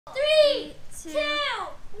2,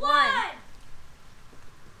 1.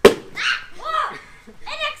 Whoa!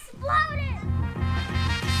 It exploded!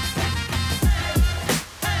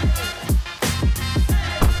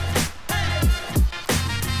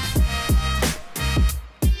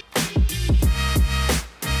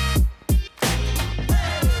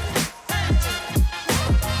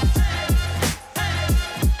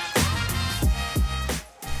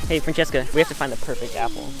 Hey, Francesca, we have to find the perfect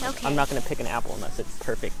apple. Okay. I'm not gonna pick an apple unless it's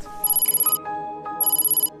perfect.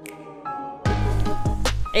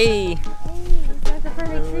 Hey! That's a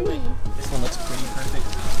perfect tree. This one looks pretty perfect.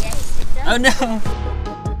 Yes, it does. Oh no!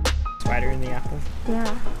 Spider in the apple.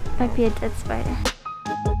 Yeah, might be a dead spider.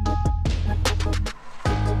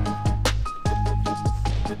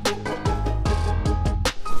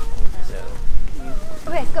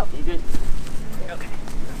 Okay, go. You good? Okay.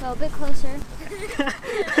 Go a bit closer.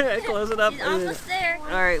 Close it up. She's almost there.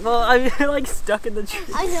 Alright, well, I'm like stuck in the tree.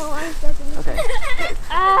 I know, I'm stuck in the Okay.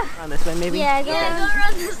 Ah. On this way, maybe? Yeah, go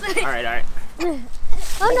around this way. Alright, alright.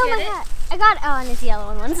 Oh no, my hat. I got it. Oh, and it's yellow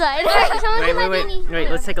on one side. Someone get my beanie. Wait,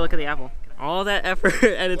 let's take a look at the apple. All that effort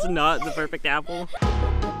and it's not the perfect apple.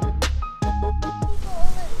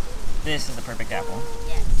 This is the perfect apple.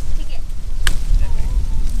 Yes, pick it.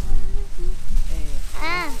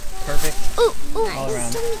 Ah. Perfect. Ooh, ooh. All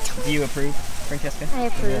around. Do you approve, Francesca? I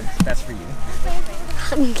approve. That's for you.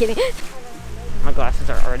 I'm kidding. My glasses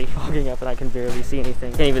are already fogging up and I can barely see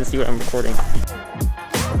anything. Can't even see what I'm recording.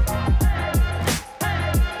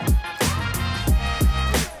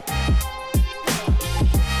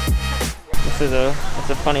 That's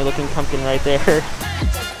a funny looking pumpkin right there.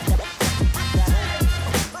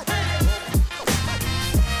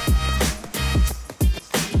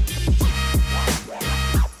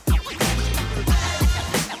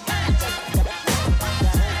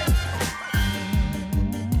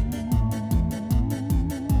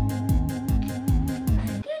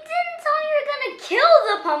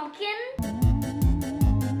 Pumpkin.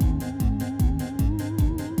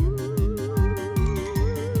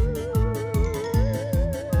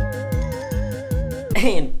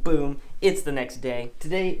 And boom, it's the next day.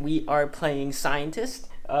 Today we are playing scientist.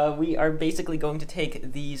 We are basically going to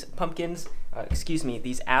take these pumpkins,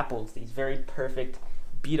 these apples, these very perfect,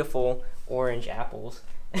 beautiful orange apples,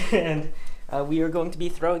 and we are going to be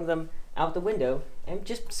throwing them out the window and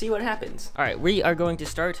just see what happens. All right, we are going to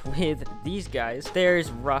start with these guys.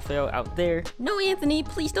 There's Raphael out there. No, Anthony,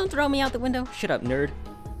 please don't throw me out the window. Shut up, nerd.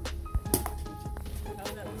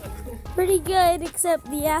 Pretty good,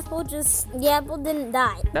 except the apple didn't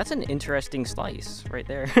die. That's an interesting slice right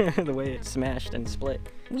there, the way it smashed and split.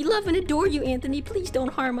 We love and adore you, Anthony. Please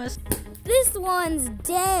don't harm us. This one's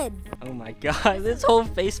dead. Oh my god, this whole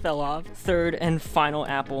face fell off. Third and final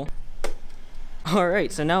apple.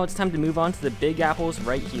 Alright, so now it's time to move on to the big apples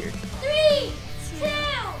right here. 3, 2,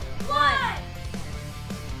 1.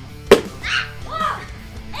 Whoa!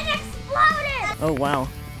 It exploded! Oh wow,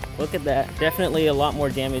 look at that. Definitely a lot more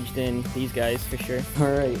damage than these guys for sure.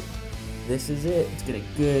 Alright, this is it. Let's get a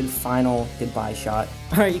good final goodbye shot.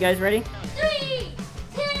 Alright, you guys ready? 3,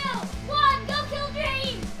 2, 1, go kill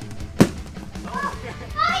Dream! Oh, he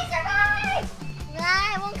survived! Nah,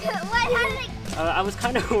 I won't kill. What? How did it? I was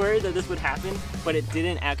kind of worried that this would happen, but it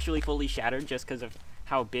didn't actually fully shatter just because of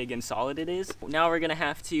how big and solid it is. Now we're gonna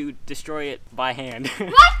have to destroy it by hand.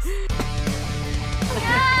 What?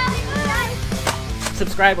 No,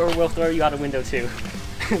 Subscribe or we'll throw you out a window too.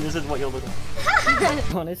 This is what you'll look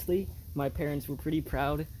like. Honestly, my parents were pretty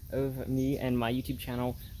proud of me and my YouTube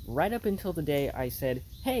channel right up until the day I said,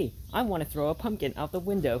 hey, I want to throw a pumpkin out the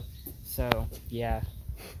window. So, yeah.